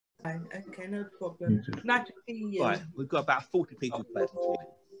Okay, no problem. Nice to see you. Right, we've got about 40 people present.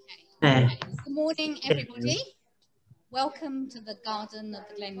 Good morning, everybody. Welcome to the garden of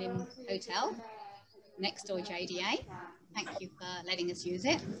the Glenlyn Hotel, next door JDA. Thank you for letting us use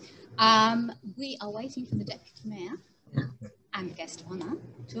it. We are waiting for the Deputy Mayor and Guest of Honour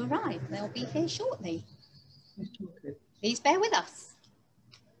to arrive. They'll be here shortly. Please bear with us.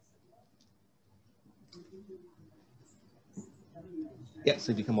 Yeah,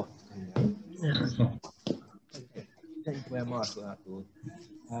 so you come off. Don't wear a mask afterwards.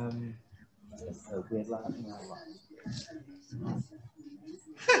 So weird like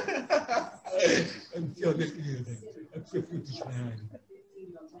Until the evening, a British man.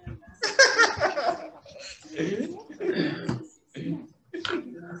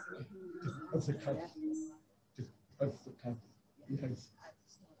 As a cut. As a cut. Yes.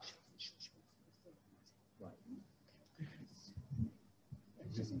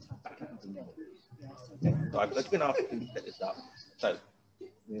 Right, but let's ask you to set this up. So,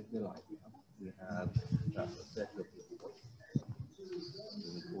 we're like, we have a circle of people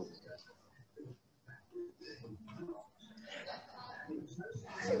watching.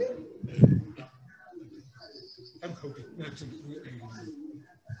 I'm hoping not to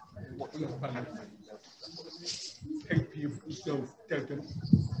take people so Delta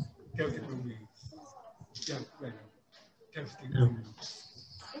Marines. Testing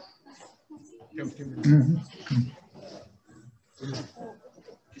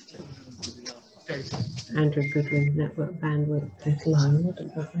Andrew Goodwin, network bandwidth decline.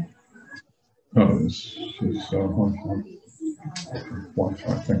 No, it's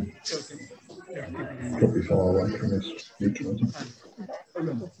Wi-Fi thing. Could be far away from this router.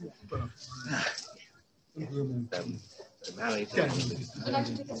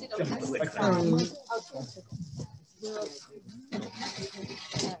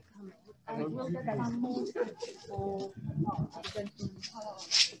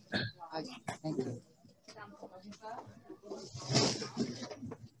 Thank you.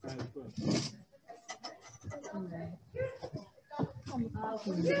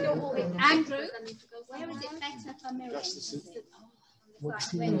 Andrew, where is it better for mirrors? There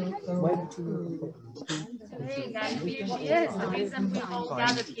you go. Yes, the reason we all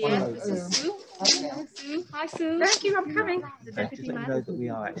gathered here. This is Sue. Sue. Hi, Sue. Thank you. I'm coming. The deputy just man. know that we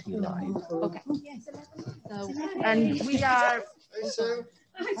are actually live. Okay. And we are. Hey, Sue.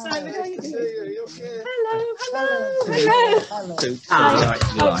 Hi, Simon. How are you doing? You okay? Hello. Hello. So, Hi. we are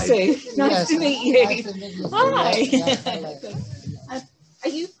actually I'm live. Sue. Nice to meet you. Nice to meet you. Hi. Hello. Are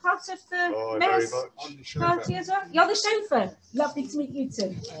you part of the mayor's party as well? You're the chauffeur. Lovely to meet you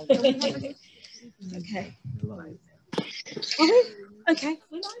too. Okay. Okay.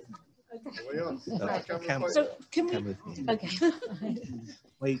 So can we? Okay.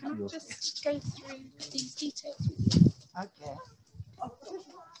 Wait, Can I just go through these details? Okay.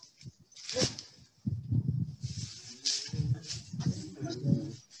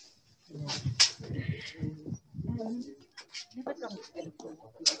 Never done it before.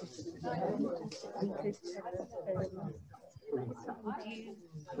 Would you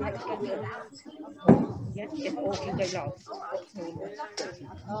like to go last? Yes, if all can go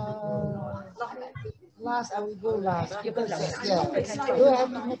Last, I will go last. You go last. Yeah. Okay. Do I have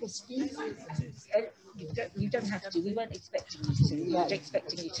to make a speech? You don't have to. We weren't expecting you to. We were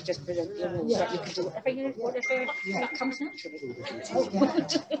expecting you to just present your rules. But you can do whatever comes naturally. Okay.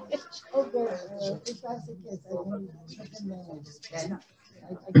 Okay. If that's the case, I can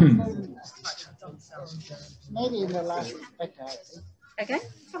maybe in the last better, I think. Okay,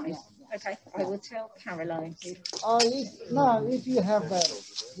 fine. Okay, I will tell Caroline. Or if you have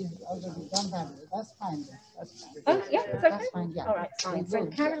already done that, that's fine. That's fine. Oh, yeah, it's okay. That's fine, yeah. All right, fine. So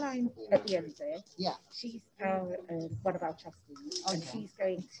Caroline at the end there, yeah, she's our one of our trustees, and she's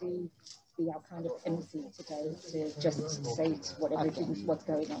going to be our kind of MC today to just say whatever it is, what's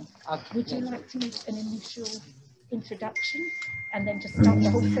going on. Okay. Would you like to make an initial introduction and then just start the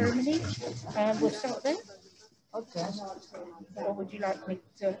whole ceremony? We'll start there. Okay. Or would you like me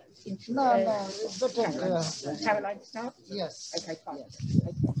to introduce? No, it's better. Caroline start? Yes. Okay, fine. Yes.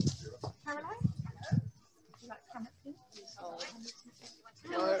 Okay. Caroline? Would you like to come up here?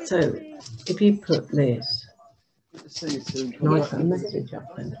 So, if you put this, can I put a message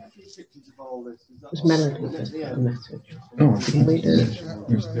up then? Because Melody just put a message. Oh, Can we do it?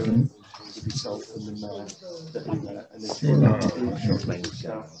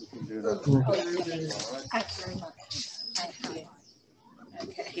 Okay.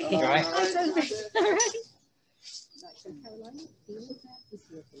 All right.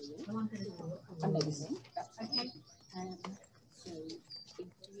 Amazing. That's okay. So if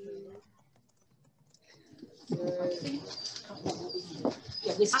you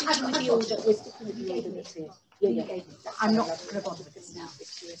Yeah, we're sticking with the order. We're sticking with the order that's here. Yeah. I'm not going to bother with this now.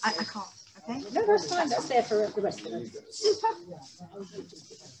 I can't. Okay. No, that's fine. That's there for the rest of us. Super.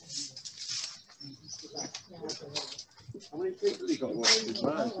 How many people you got watching?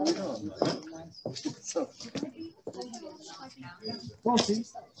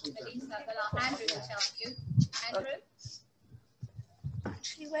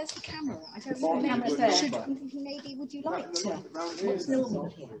 Actually, where's the camera? I don't know. The camera's there. Maybe would you like to? What's normal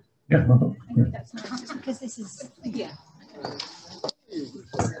here? Yeah. Maybe that's nice because this is Yeah.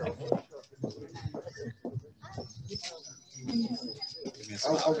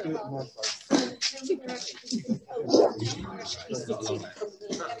 I'll do it on my phone.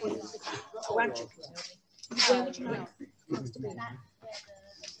 Where would you like?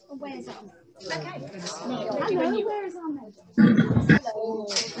 Where's that? Okay. Hello, Where is Ahmed? Hello.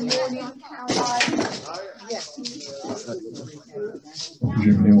 Good morning, Caroline. Yes.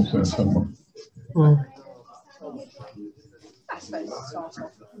 Presumably also someone. I suppose to start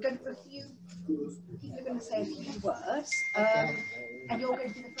off, I'm going to put a few people are going to say a few words, and you're going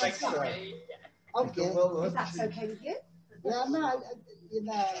to be the first one. Okay. If that's okay with you? Yeah, no, I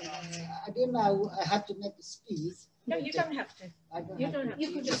didn't know I have to make a speech. No, you don't have to. I don't You have don't to. have to.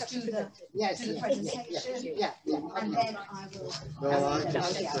 You can just do the presentation, Yeah. and then I will.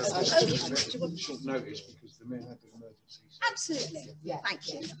 Short notice because the men had an emergency. Absolutely. Yeah. Thank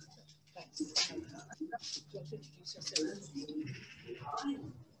you.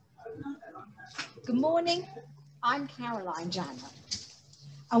 Good morning. I'm Caroline Janner,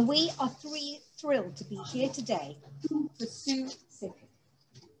 and we are thrilled to be here today for Sue Sipin,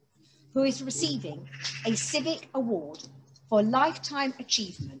 who is receiving a Civic Award for Lifetime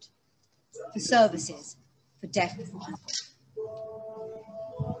Achievement for Services for Deaf People.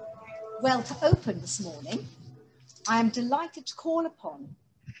 Well, to open this morning, I am delighted to call upon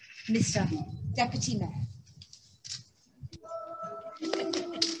Mr. Deputy Mayor.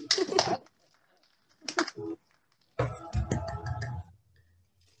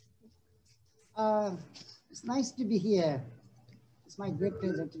 It's nice to be here. It's my great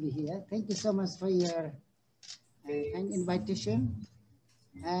pleasure to be here. Thank you so much for your kind invitation.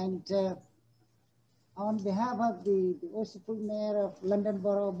 And on behalf of the worshipful Mayor of London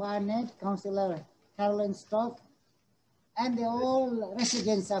Borough Barnet, Councillor Caroline Stock, and all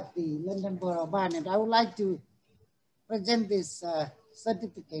residents of the London Borough Barnet, I would like to present this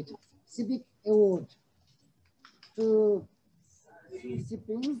certificate, Civic Award, to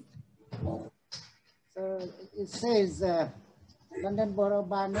Sipin. So it says London Borough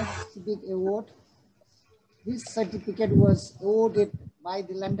Barnet Civic Award. This certificate was awarded by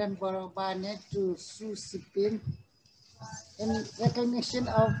the London Borough Barnet to Sue Sipin in recognition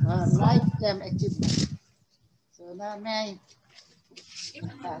of her lifetime achievement. So now may I?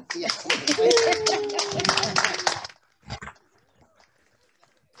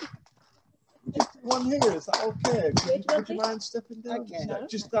 One here, is that okay? Would you mind stepping down? Okay. No,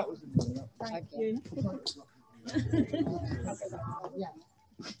 just that was enough. Okay. Yeah.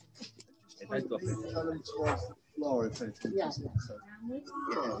 Tell them towards the floor if anything. Yeah. So,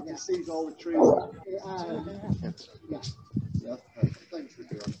 yeah, you see all the trees. Yeah. Yeah, thanks for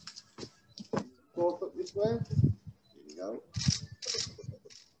doing it. Both up this way. Here you go.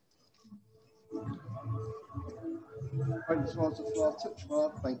 Point towards the floor, touch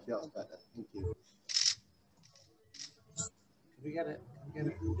more. Thank you, that's better. Thank you. Can we get it?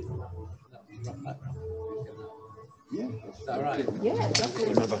 Yeah. Is that all right? Yeah,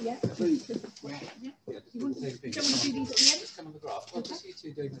 definitely. Yeah. Please. You want to do these at the end? Come on the graph. Well, just you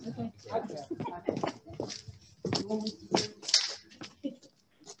two doing it.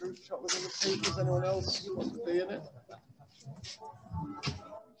 Group shot within the team. Does anyone else want to be in it?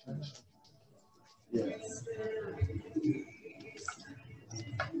 Yeah.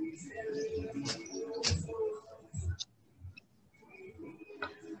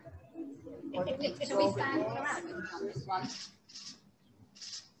 Should we stand around on this one?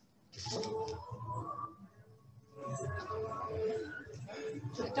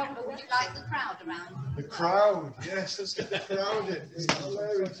 Would you like the crowd around? The crowd, yes, let's get the crowd in. It's a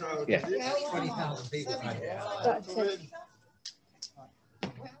hilarious crowd. Yeah. 20,000 people. That's it.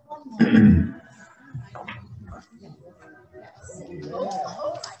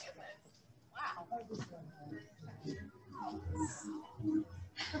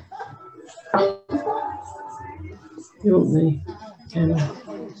 You want me?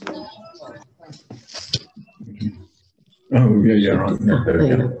 Oh, yeah, right. Yeah, there we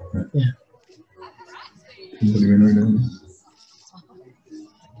go. Yeah. Somebody we know down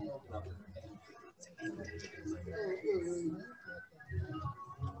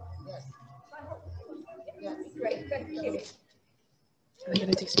It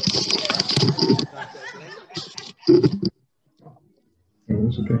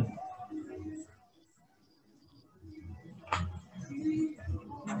was okay.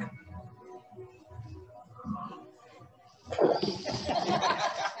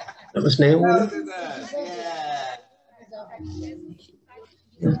 That was Neil.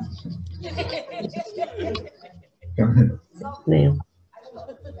 Neil.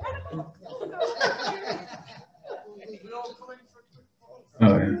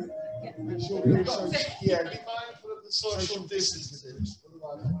 Oh, yeah. Yeah, be mindful of the social distancing.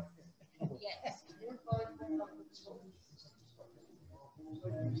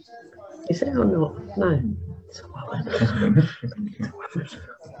 Is it or not? No.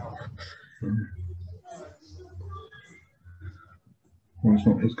 Well, it's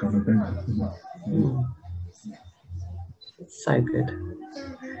not his kind of thing. Mm. It's so good.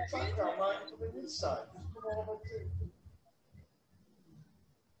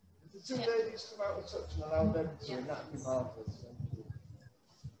 If the two ladies come out of touch and allow them to, that'd be marvellous.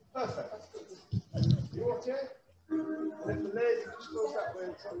 Perfect. You okay? And if the lady just goes that way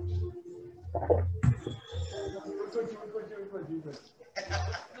and touch. You're good.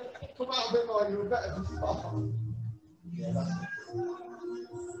 Come out a bit more, you were better before. Yeah, that's it.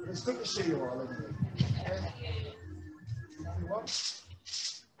 It's good to see you all, isn't it? Okay. Everyone?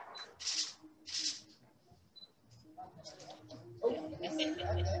 Oh.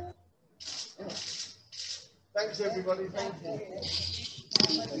 Thanks, everybody. Thank you.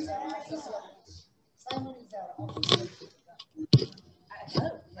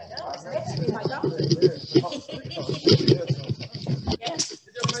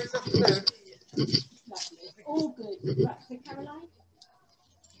 All good. Right, so Caroline?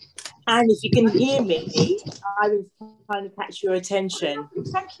 And if you can hear me, I was trying to catch your attention.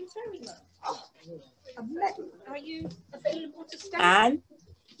 Thank you very much. Are you available to stay? Anne?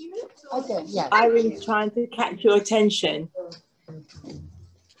 Okay, yeah. I was trying to catch your attention.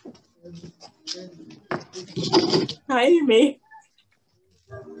 Hi, Amy.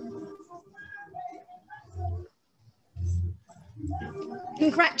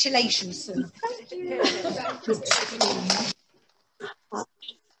 Congratulations, Sue.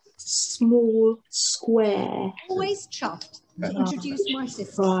 Small square. Always chuffed to introduce my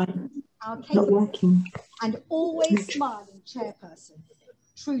sister, Right. our Not capable working. and always smiling chairperson,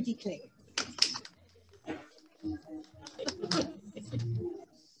 Trudy Cllr.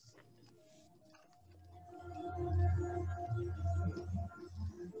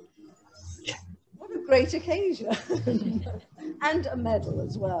 What a great occasion. And a medal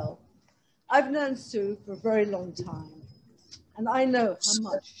as well. I've known Sue for a very long time, and I know how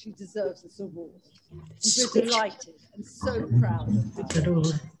much she deserves this award. And we're delighted and so proud of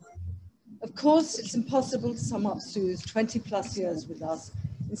her. Of course, it's impossible to sum up Sue's 20+ years with us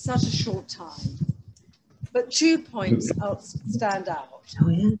in such a short time, but 2 points stand out. Oh,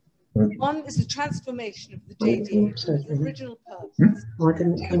 yeah. One is the transformation of the JDA to its original purpose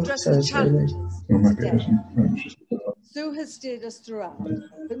to address the challenges of today. Sue has steered us throughout,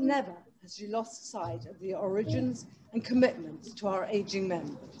 but never has she lost sight of the origins and commitments to our aging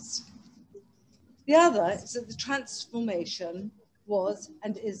members. The other is that the transformation was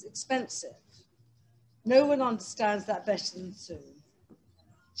and is expensive. No one understands that better than Sue.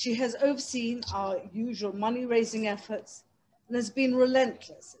 She has overseen our usual money-raising efforts and has been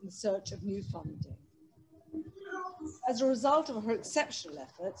relentless in search of new funding. As a result of her exceptional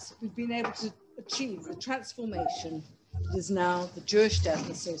efforts, we've been able to achieve the transformation that is now the Jewish Deaf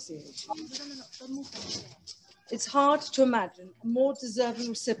Association. It's hard to imagine a more deserving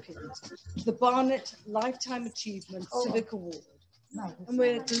recipient of the Barnet Lifetime Achievement Civic Award, and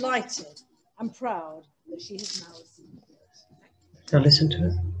we're delighted and proud that she has now received it. Now listen to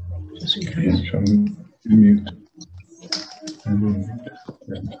it, just in case. Yeah, shall we mute?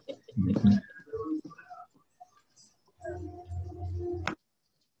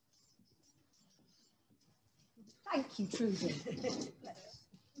 Thank you, Trudy.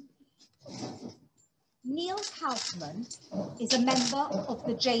 Neil Kaufman is a member of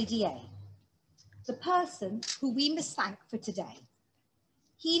the JDA, the person who we must thank for today.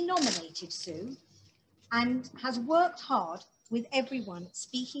 He nominated Sue and has worked hard with everyone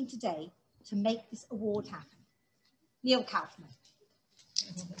speaking today to make this award happen. Neil Kaufman.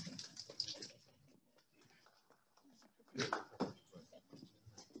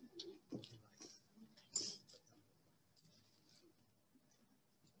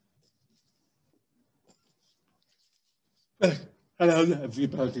 Hello,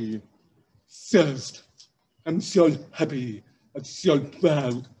 everybody. First, I'm so happy and so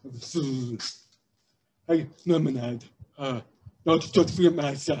proud of Sue. I nominated her not just for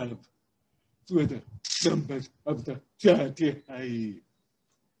myself, for the members of the charity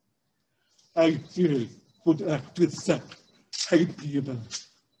I feel would have to accept hate people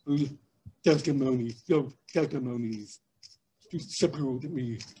whose testimonies to support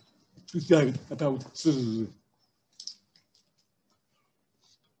me to say about Sue.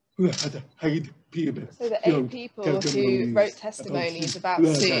 Who had hate people. So the 8 people who wrote testimonies about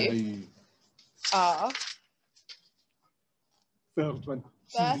Sue are... First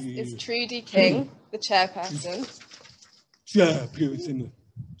is Trudy King, the chairperson. Chairperson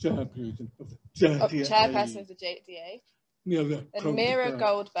of the JDA. Then Mira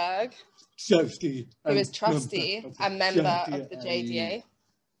Goldberg, who is trustee and member of the JDA.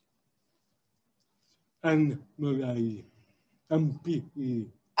 And Murray,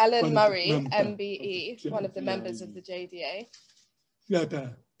 MPE. Alan Murray, MBE, one of the members of the JDA.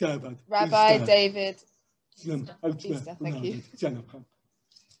 Rabbi David Easter, thank you.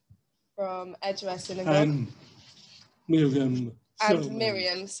 From Edgware Synagogue. And Miriam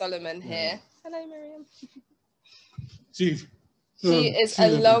Solomon here. Hello, Miriam. She is a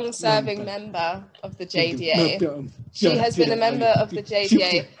long-serving member of the JDA. She has been a member of the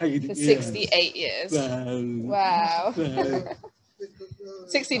JDA for 68 years. Wow.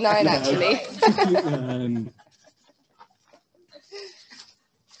 69, actually.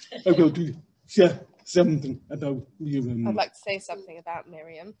 Something about Miriam. I'd like to say something about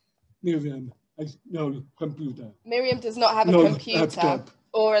Miriam. Miriam has no computer. Miriam does not have a computer laptop.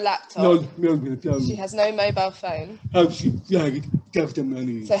 Or a laptop. She has no mobile phone. How she write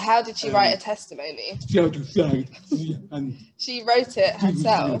testimony? So how did she write a testimony? She wrote it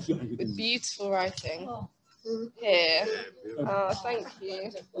herself with beautiful writing. Here. Oh, thank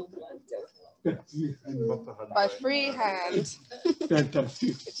you. By freehand.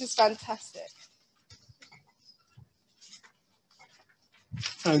 Which is fantastic.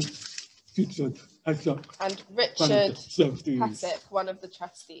 And Richard Hassett, one of the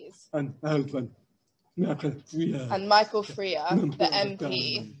trustees. And Michael Freer, the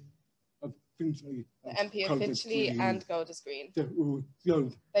MP. The MP of Finchley and Golders Green.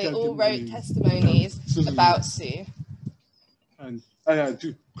 They all wrote testimonies about Sue. And I had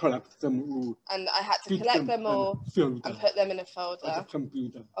to collect them all. And I had to collect them all and put them in a folder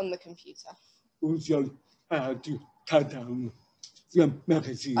on the computer. Also, I had to cut down from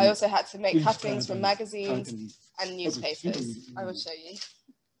magazines. I also had to make cuttings from magazines and newspapers. I will show you.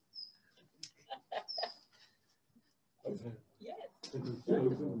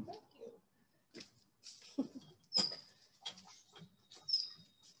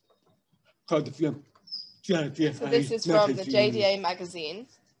 So this is from the JDA magazine.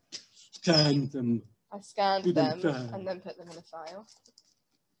 Scanned them. I scanned them and then put them in a file.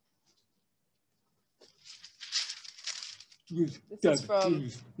 This is from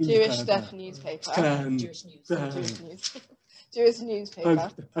Jewish Deaf newspaper. Jewish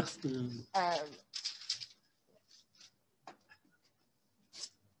newspaper.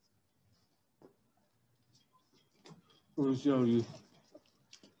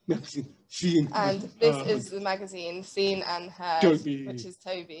 And this is the magazine Seen and Heard, which is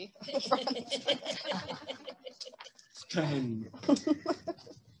Toby. And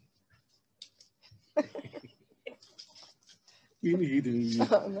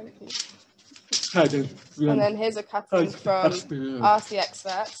then here's a cutting from Ask the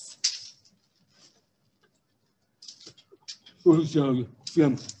Experts. This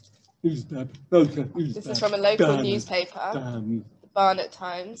is from a local newspaper, the Barnet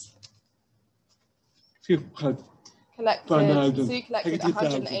Times. Sue collected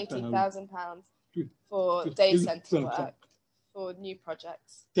 £180,000 for day centre work for new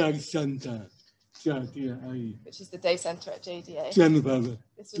projects. Which is the day centre at JDA.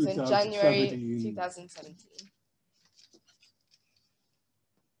 This was in January 2017.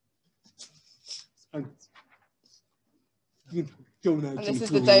 And this is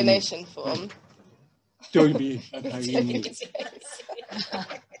the donation form. So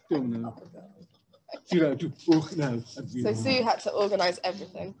Sue had to organise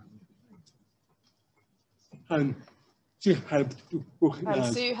everything. And Sue helped to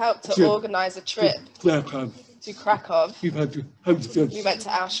organise a trip to Krakow. We went to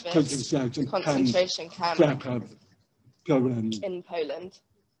Auschwitz, concentration camp in Poland, in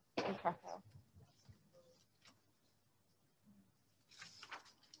Krakow.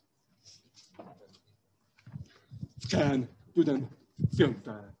 I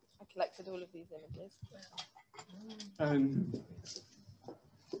collected all of these images. And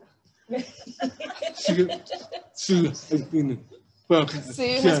Sue has been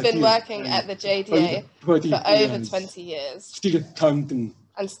Sue has been working at the JDA for over 20 years. Still counting.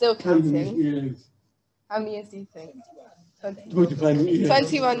 And still counting. How many years do you think?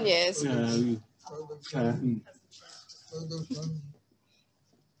 21 years.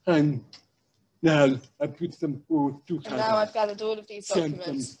 And now I put them all together. And now I've gathered all of these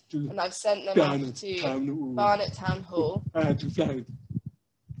documents and I've sent them off to Barnet Town Hall. I had to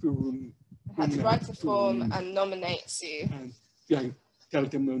write a form and nominate Sue. And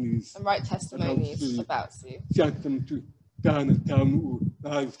write testimonies about Sue. Sent them to Barnet Town Hall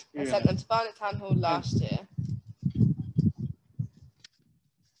last year. I sent them to Barnet Town Hall last year.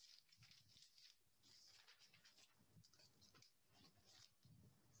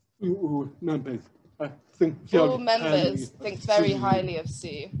 All members think very highly of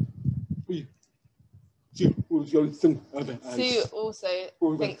Sue. Sue also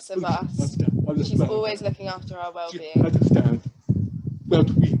thinks of us. She's always looking after our well-being.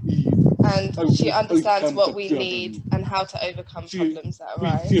 And she understands what we need and how to overcome problems that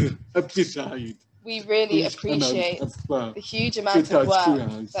arise. We really appreciate the huge amount of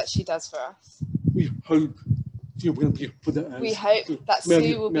work that she does for us. We hope that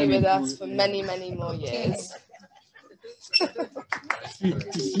Sue will be with us for many, many more years.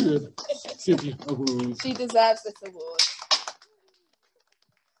 She deserves this award.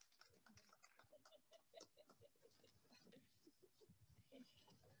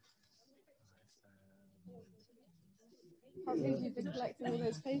 I think you've been collecting all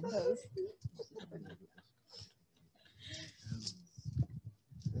those papers.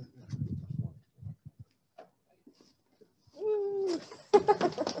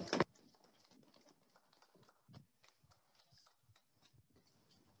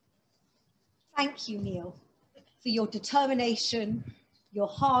 Thank you, Neil, for your determination, your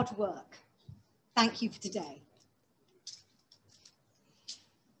hard work. Thank you for today.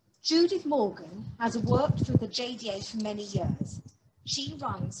 Judith Morgan has worked for the JDA for many years. She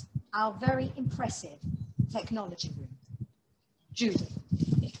runs our very impressive technology room. Judith.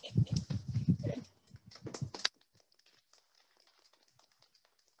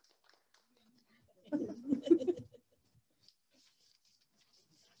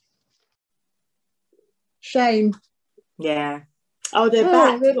 Shame. Yeah. Oh, they're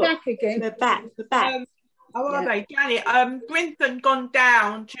back. They're back again. They're back. They're back. How are they? Janet, Grinton gone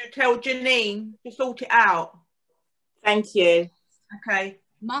down to tell Janine to sort it out. Thank you. Okay.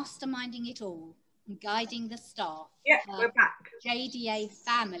 Masterminding it all and guiding the staff. Yeah, we're back. JDA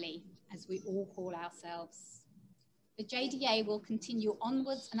family, as we all call ourselves. The JDA will continue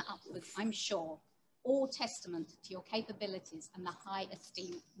onwards and upwards, I'm sure, all testament to your capabilities and the high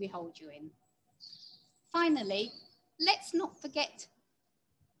esteem we hold you in. Finally, let's not forget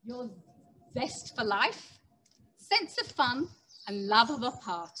your zest for life, sense of fun, and love of a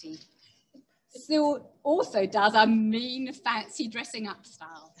party. Sue also does a mean, fancy dressing up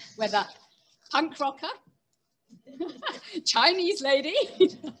style, whether punk rocker, Chinese lady,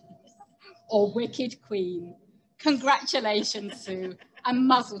 or wicked queen. Congratulations, Sue, and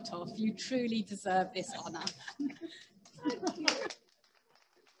mazel tov. You truly deserve this honour.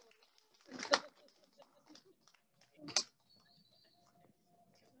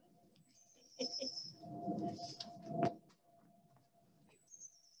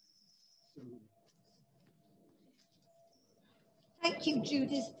 Thank you,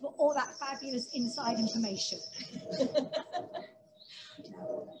 Judith, for all that fabulous inside information.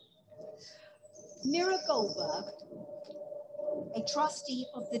 Mira Goldberg, a trustee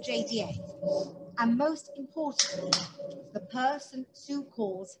of the JDA, and most importantly, the person Sue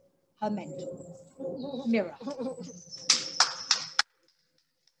calls her mentor, Mira.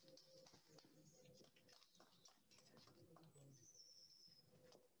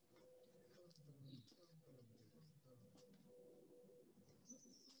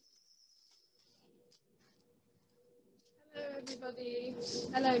 Hello everybody.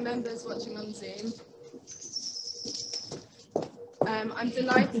 Hello members watching on Zoom. I'm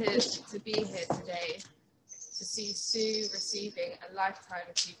delighted to be here today to see Sue receiving a Lifetime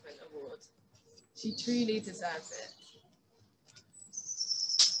Achievement Award. She truly deserves it.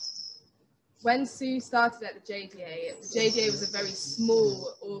 When Sue started at the JDA was a very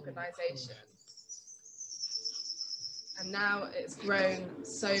small organisation. And now it's grown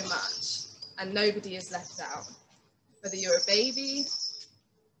so much and nobody is left out. Whether you're a baby,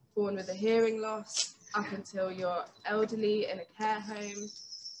 born with a hearing loss, up until you're elderly in a care home,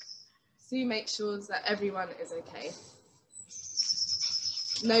 Sue makes sure that everyone is okay.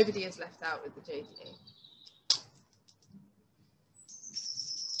 Nobody is left out with the JDA.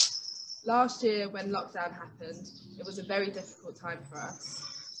 Last year, when lockdown happened, it was a very difficult time for us.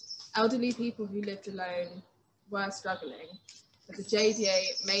 Elderly people who lived alone were struggling, but the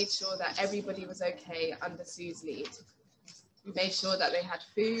JDA made sure that everybody was okay under Sue's lead. We made sure that they had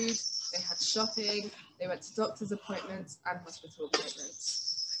food, they had shopping, they went to doctor's appointments and hospital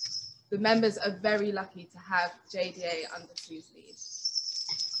appointments. The members are very lucky to have JDA under Sue's lead.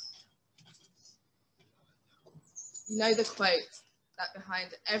 You know the quote that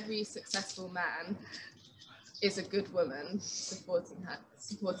behind every successful man is a good woman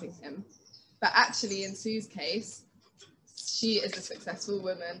supporting him. But actually, in Sue's case, she is a successful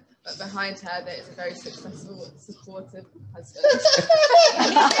woman, but behind her there is a very successful, supportive husband.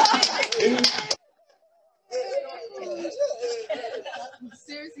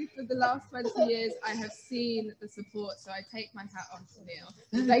 Seriously, for the last 20 years, I have seen the support, so I take my hat off to Neil.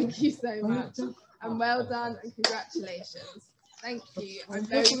 Thank you so much, and well done, and congratulations. Thank you. I'm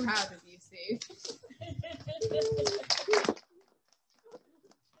very proud of you, Sue.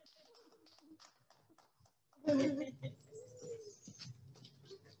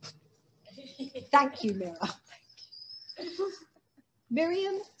 Thank you, Mira.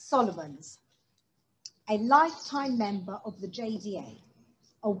 Miriam Solomons, a lifetime member of the JDA,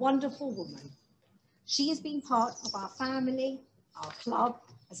 a wonderful woman. She has been part of our family, our club,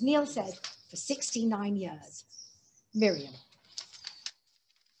 as Neil said, for 69 years. Miriam.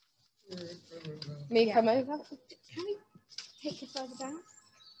 Me come over? Can we take you further down?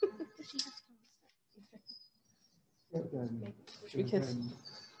 We could.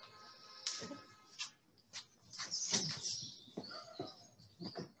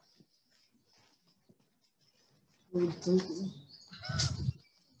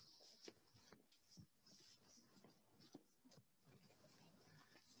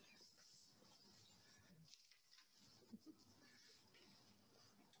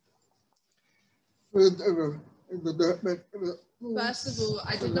 First of all,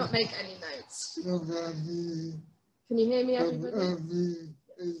 I did not make any notes. Can you hear me, everybody?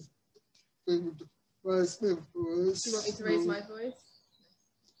 Do you want me to raise my voice?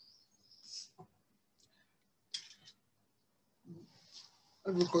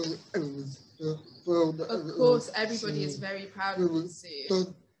 Of course, everybody is very proud of you,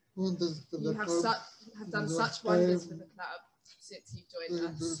 Sue. You have done such wonders for the club since you joined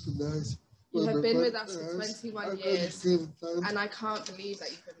us. You have been with us for 21 years, and I can't believe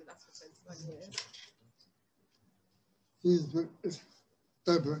that you've been with us for 21 years.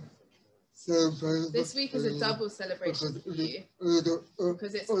 This week is a double celebration for you,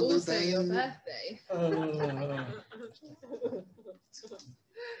 because it's also your birthday.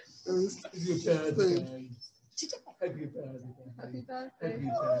 It's your birthday. Happy birthday. Happy birthday.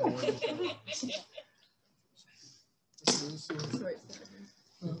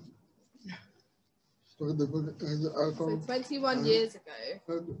 So 21 years ago,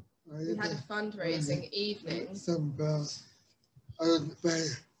 we had a fundraising evening. I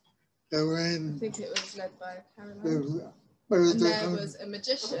think it was led by Caroline. And there was a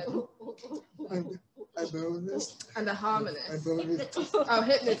magician and a harmonist. Oh,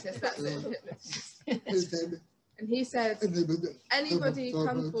 hypnotist, that's it, hypnotist. And he said, anybody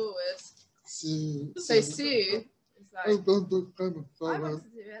come forward. So Sue is like, I want to do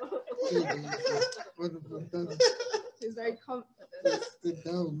it. She's very confident.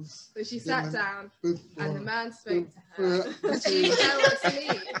 So she sat down and the man spoke to her. She fell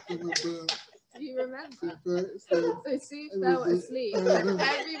asleep. Do you remember? So Sue fell asleep and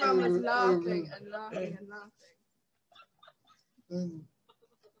everyone was laughing and laughing and laughing.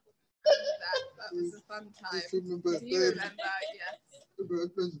 That was a fun time. Do you remember? Yes.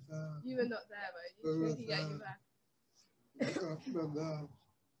 You were not there, were you? Yeah, you were.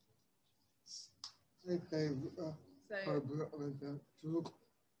 So,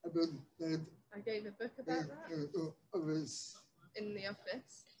 I gave a book about that in the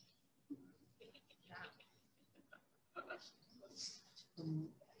office.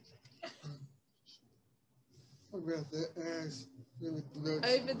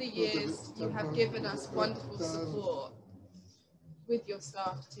 Over the years, you have given us wonderful support with your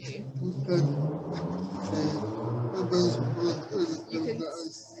staff too.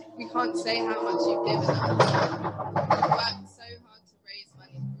 We can't say how much you've given us. You worked so hard to raise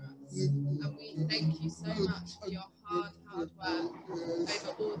money for us, and we thank you so much for your hard work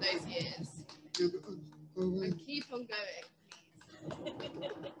over all those years. And keep on going,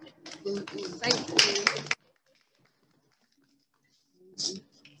 please. Thank you.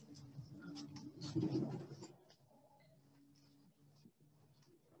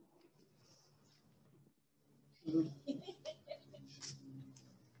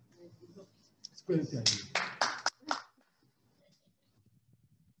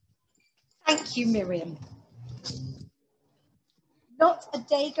 Thank you, Miriam. Not a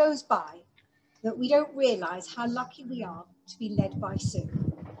day goes by that we don't realise how lucky we are to be led by Sue.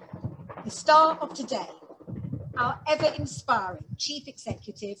 The star of today, our ever-inspiring Chief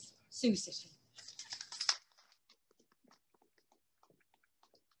Executive, Sue Sipin.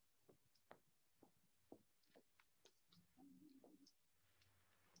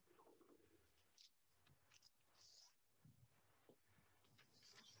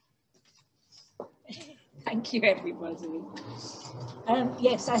 Thank you, everybody.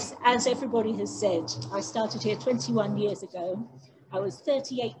 Yes, as everybody has said, I started here 21 years ago. I was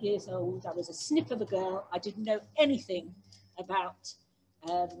 38 years old. I was a snip of a girl. I didn't know anything about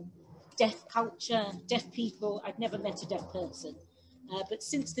deaf culture, deaf people. I'd never met a deaf person. But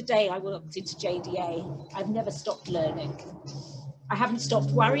since the day I walked into JDA, I've never stopped learning. I haven't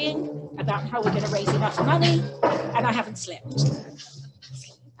stopped worrying about how we're going to raise enough money, and I haven't slept.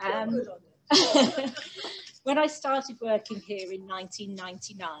 When I started working here in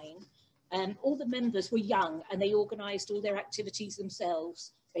 1999, all the members were young and they organised all their activities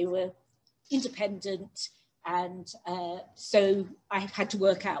themselves. They were independent, and so I had to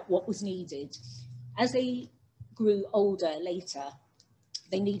work out what was needed. As they grew older later,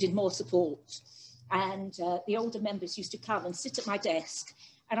 they needed more support, and the older members used to come and sit at my desk,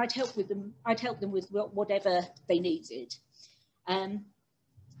 and I'd help them with whatever they needed.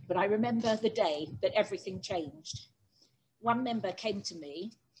 But I remember the day that everything changed. One member came to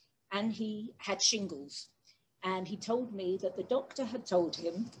me and he had shingles, and he told me that the doctor had told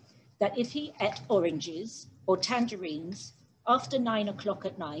him that if he ate oranges or tangerines after 9 o'clock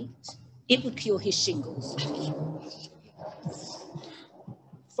at night, it would cure his shingles.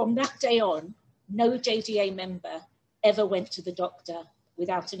 From that day on, no JDA member ever went to the doctor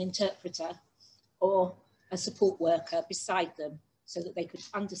without an interpreter or a support worker beside them, so that they could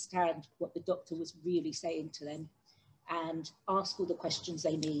understand what the doctor was really saying to them and ask all the questions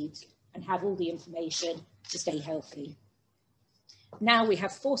they need and have all the information to stay healthy. Now we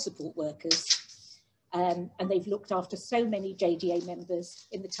have 4 support workers, and they've looked after so many JDA members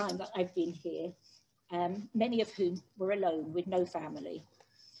in the time that I've been here, many of whom were alone with no family.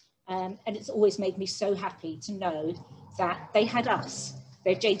 And it's always made me so happy to know that they had us,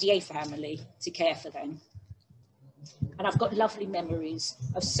 their JDA family, to care for them. And I've got lovely memories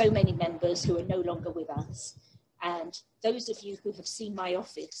of so many members who are no longer with us. And those of you who have seen my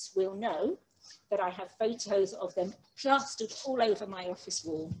office will know that I have photos of them plastered all over my office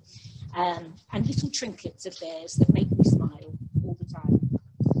wall, and little trinkets of theirs that make me smile all the time.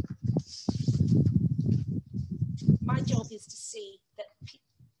 My job is to see that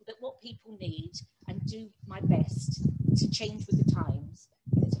what people need and do my best to change with the times.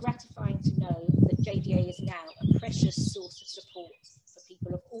 And it's gratifying to know that JDA is now a precious source of support for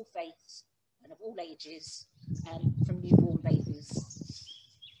people of all faiths and of all ages, from newborn babies.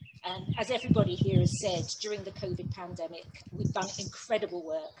 As everybody here has said, during the COVID pandemic, we've done incredible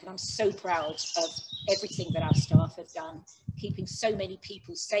work, and I'm so proud of everything that our staff have done, keeping so many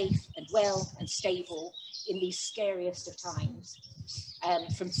people safe and well and stable in these scariest of times.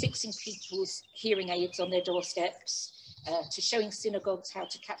 From fixing people's hearing aids on their doorsteps, to showing synagogues how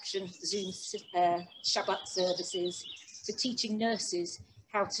to caption Zoom Shabbat services, to teaching nurses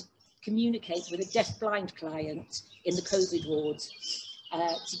how to communicate with a deaf-blind client in the COVID wards,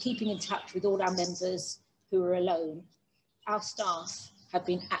 to keeping in touch with all our members who are alone. Our staff have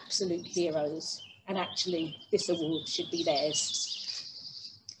been absolute heroes, and actually this award should be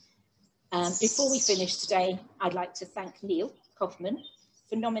theirs. Before we finish today, I'd like to thank Neil Kaufman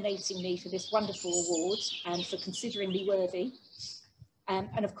for nominating me for this wonderful award and for considering me worthy.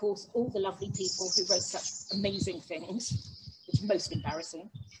 And of course, all the lovely people who wrote such amazing things, which is most embarrassing.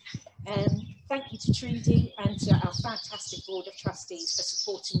 Thank you to Trudy and to our fantastic board of trustees for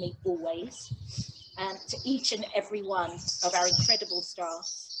supporting me always. To each and every one of our incredible staff,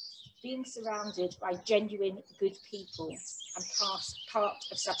 being surrounded by genuine good people and part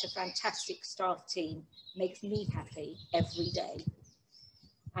of such a fantastic staff team makes me happy every day.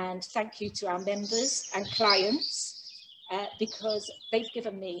 And thank you to our members and clients, because they've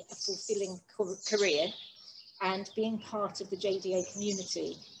given me a fulfilling career, and being part of the JDA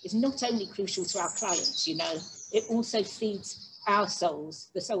community is not only crucial to our clients, you know, it also feeds our souls,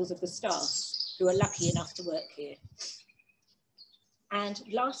 the souls of the staff who are lucky enough to work here. And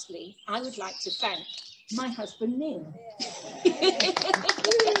lastly, I would like to thank my husband, Neil.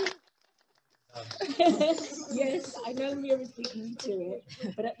 Yes, I know Mira's beating me to it,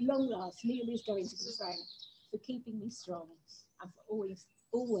 but at long last, Neil is going to be thanked for keeping me strong and for always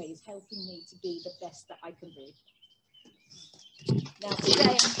always helping me to be the best that I can be. Now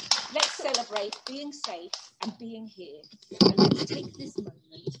today, let's celebrate being safe and being here. And let's take this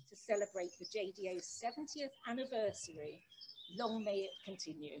moment to celebrate the JDA's 70th anniversary. Long may it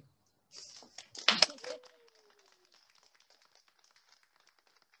continue. Thank you.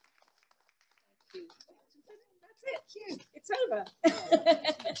 That's it. It's over.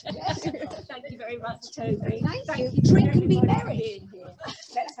 Thank you very much, Toby. Thank you. Drink and be merry. Being here.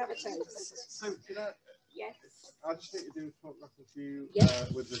 Let's have a toast. So, can I? Yes. I just need to do a talk back with you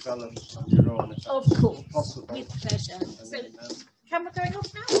Yes. with the vellum later on, if Of that's course. possible. With pleasure. And So, then, camera going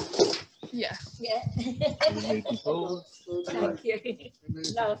off now? Yeah. Yeah. Thank you. Lovely. Oh,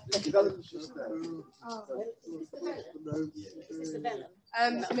 is this the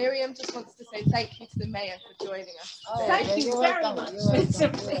vellum? Miriam just wants to say thank you to the mayor for joining us. Oh, Thank you you're very welcome, much. you're welcome, Mr.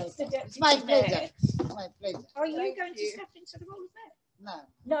 you're welcome. Deputy It's my Mayor. pleasure. It's my pleasure. Are you Thank going to you. step into the role of mayor?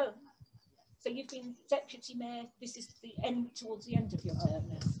 No. No. So you've been deputy mayor. This is the end, towards the end of your term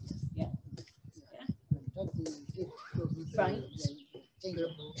now. Yeah. Right.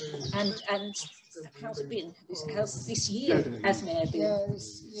 And how's it been? How's this year as mayor been?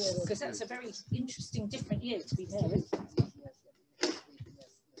 Because that's a very interesting, different year to be mayor, isn't it?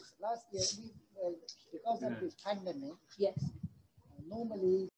 Last year, because of this pandemic, yes, normally